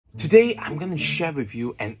Today, I'm going to share with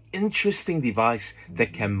you an interesting device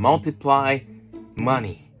that can multiply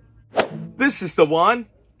money. This is the one,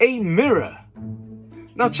 a mirror.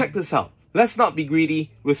 Now check this out. Let's not be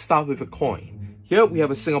greedy. We'll start with a coin. Here we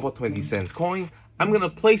have a Singapore 20 cents coin. I'm going to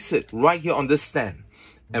place it right here on this stand.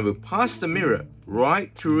 And we'll pass the mirror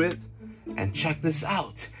right through it. And check this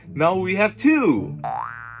out. Now we have two.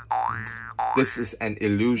 This is an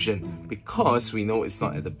illusion because we know it's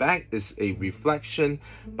not at the back, it's a reflection,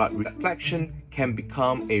 but reflection can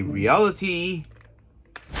become a reality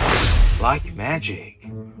like magic.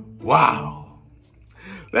 Wow!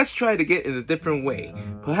 Let's try it again in a different way.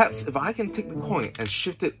 Perhaps if I can take the coin and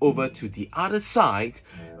shift it over to the other side,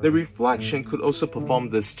 the reflection could also perform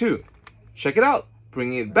this too. Check it out,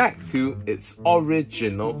 bringing it back to its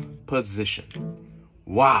original position.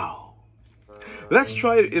 Wow! Let's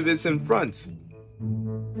try it if it's in front.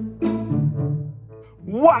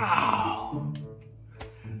 Wow!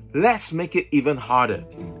 Let's make it even harder.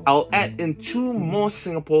 I'll add in two more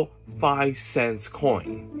Singapore 5 cents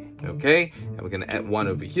coin. Okay? And we're going to add one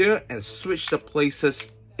over here and switch the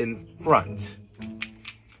places in front.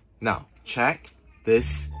 Now, check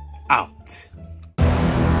this out.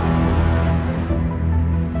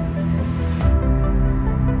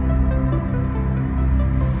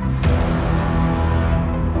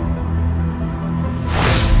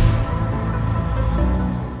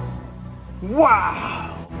 Wow!